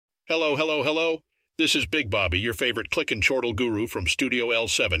Hello, hello, hello. This is BigBobby, your favorite click and chortle guru from Studio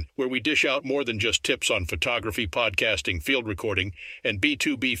L7, where we dish out more than just tips on photography, podcasting, field recording, and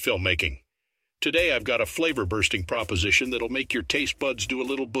B2B filmmaking. Today I've got a flavor-bursting proposition that'll make your taste buds do a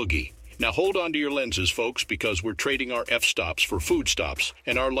little boogie. Now hold on to your lenses, folks, because we're trading our f-stops for food stops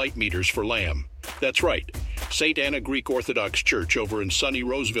and our light meters for lamb. That's right. St. Anna Greek Orthodox Church over in sunny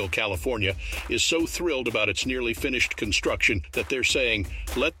Roseville, California, is so thrilled about its nearly finished construction that they're saying,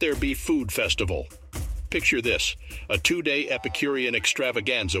 "Let there be food festival." Picture this, a 2-day Epicurean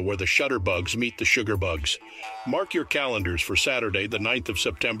extravaganza where the shutterbugs meet the sugar bugs. Mark your calendars for Saturday, the 9th of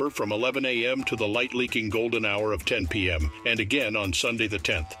September from 11 a.m. to the light-leaking golden hour of 10 p.m., and again on Sunday the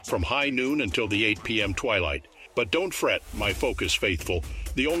 10th, from high noon until the 8 p.m. twilight. But don't fret, my Focus faithful.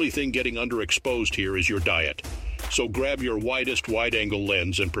 The only thing getting underexposed here is your diet. So grab your widest wide-angle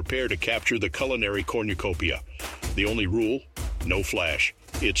lens and prepare to capture the culinary cornucopia. The only rule? No flash.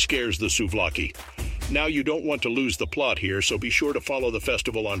 It scares the souvlaki. Now you don't want to lose the plot here, so be sure to follow the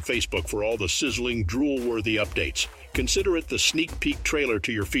festival on Facebook for all the sizzling, drool-worthy updates. Consider it the sneak peek trailer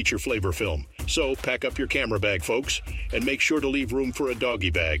to your feature flavor film. So pack up your camera bag, folks, and make sure to leave room for a doggy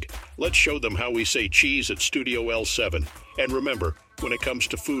bag. Let's show them how we say cheese at Studio L7. And remember, when it comes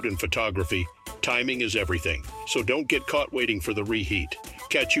to food and photography, timing is everything. So don't get caught waiting for the reheat.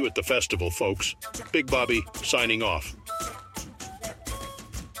 Catch you at the festival, folks. BigBobby, signing off.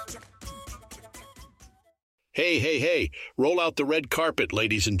 Hey, roll out the red carpet,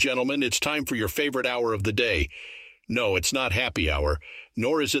 ladies and gentlemen. It's time for your favorite hour of the day. No, it's not happy hour,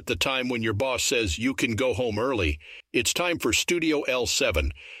 nor is it the time when your boss says you can go home early. It's time for Studio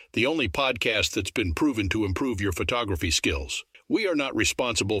L7, the only podcast that's been proven to improve your photography skills. We are not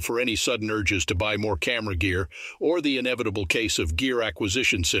responsible for any sudden urges to buy more camera gear or the inevitable case of gear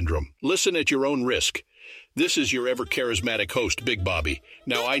acquisition syndrome. Listen at your own risk. This is your ever-charismatic host, BigBobby.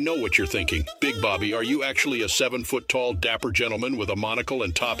 Now, I know what you're thinking. BigBobby, are you actually a 7-foot-tall, dapper gentleman with a monocle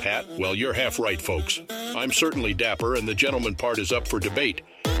and top hat? Well, you're half right, folks. I'm certainly dapper, and the gentleman part is up for debate.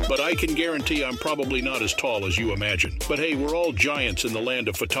 But I can guarantee I'm probably not as tall as you imagine. But hey, we're all giants in the land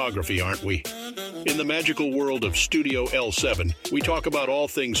of photography, aren't we? In the magical world of Studio L7, we talk about all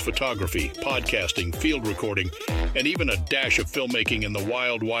things photography, podcasting, field recording, and even a dash of filmmaking in the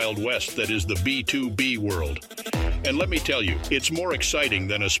wild, wild west that is the B2B world. And let me tell you, it's more exciting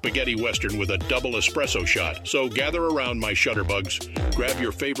than a spaghetti western with a double espresso shot. So gather around, my shutterbugs, grab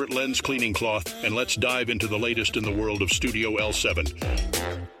your favorite lens cleaning cloth, and let's dive into the latest in the world of Studio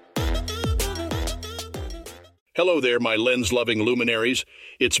L7. Hello there, my lens-loving luminaries.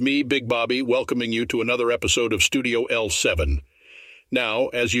 It's me, BigBobby, welcoming you to another episode of Studio L7. Now,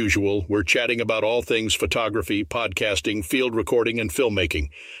 as usual, we're chatting about all things photography, podcasting, field recording, and filmmaking.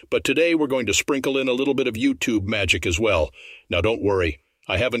 But today we're going to sprinkle in a little bit of YouTube magic as well. Now don't worry,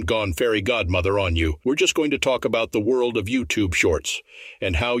 I haven't gone fairy godmother on you. We're just going to talk about the world of YouTube Shorts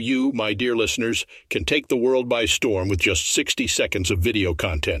and how you, my dear listeners, can take the world by storm with just 60 seconds of video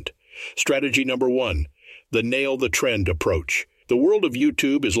content. Strategy number 1. The nail the trend approach. The world of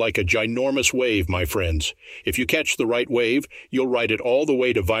YouTube is like a ginormous wave, my friends. If you catch the right wave, you'll ride it all the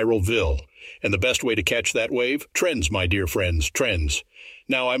way to Viralville. And the best way to catch that wave? Trends, my dear friends, trends.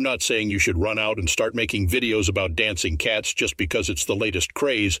 Now, I'm not saying you should run out and start making videos about dancing cats just because it's the latest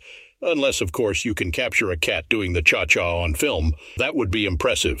craze, unless, of course, you can capture a cat doing the cha-cha on film. That would be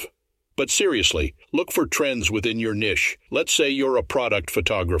impressive. But seriously, look for trends within your niche. Let's say you're a product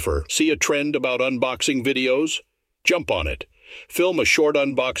photographer. See a trend about unboxing videos? Jump on it. Film a short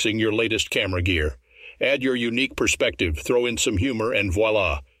unboxing your latest camera gear. Add your unique perspective, throw in some humor, and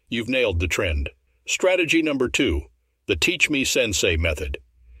voila, you've nailed the trend. Strategy number 2, the Teach Me Sensei method.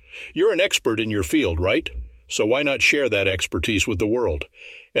 You're an expert in your field, right? So why not share that expertise with the world?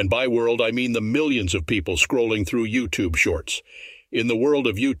 And by world, I mean the millions of people scrolling through YouTube Shorts. In the world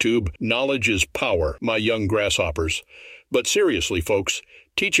of YouTube, knowledge is power, my young grasshoppers. But seriously, folks,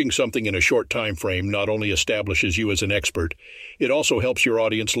 teaching something in a short time frame not only establishes you as an expert, it also helps your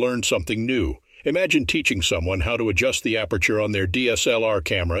audience learn something new. Imagine teaching someone how to adjust the aperture on their DSLR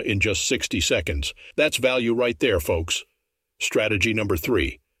camera in just 60 seconds. That's value right there, folks. Strategy number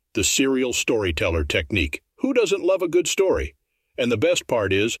 3, the serial storyteller technique. Who doesn't love a good story? And the best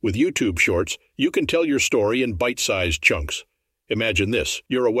part is, with YouTube Shorts, you can tell your story in bite-sized chunks. Imagine this,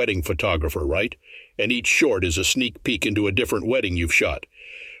 you're a wedding photographer, right? And each short is a sneak peek into a different wedding you've shot.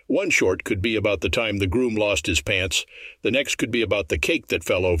 One short could be about the time the groom lost his pants. The next could be about the cake that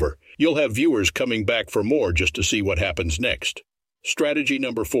fell over. You'll have viewers coming back for more just to see what happens next. Strategy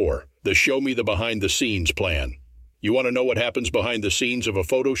number 4, the show me the behind the scenes plan. You want to know what happens behind the scenes of a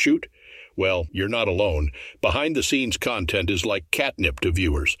photo shoot? Well, you're not alone. Behind-the-scenes content is like catnip to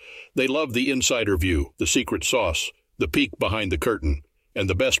viewers. They love the insider view, the secret sauce, the peek behind the curtain. And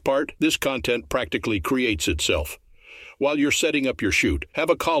the best part? This content practically creates itself. While you're setting up your shoot, have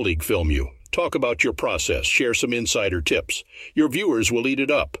a colleague film you. Talk about your process, share some insider tips. Your viewers will eat it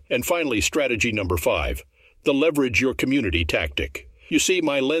up. And finally, strategy number 5, the leverage your community tactic. You see,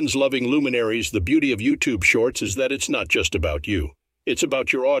 my lens-loving luminaries, the beauty of YouTube Shorts is that it's not just about you. It's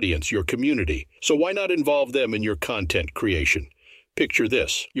about your audience, your community. So why not involve them in your content creation? Picture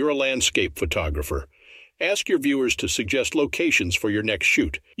this. You're a landscape photographer. Ask your viewers to suggest locations for your next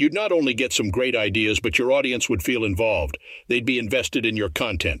shoot. You'd not only get some great ideas, but your audience would feel involved. They'd be invested in your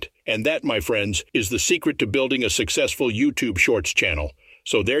content. And that, my friends, is the secret to building a successful YouTube Shorts channel.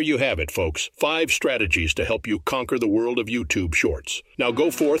 So there you have it, folks. 5 strategies to help you conquer the world of YouTube Shorts. Now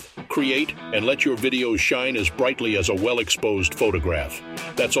go forth, create, and let your videos shine as brightly as a well-exposed photograph.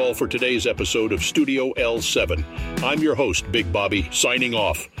 That's all for today's episode of Studio L7. I'm your host, BigBobby, signing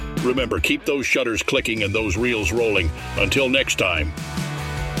off. Remember, keep those shutters clicking and those reels rolling. Until next time.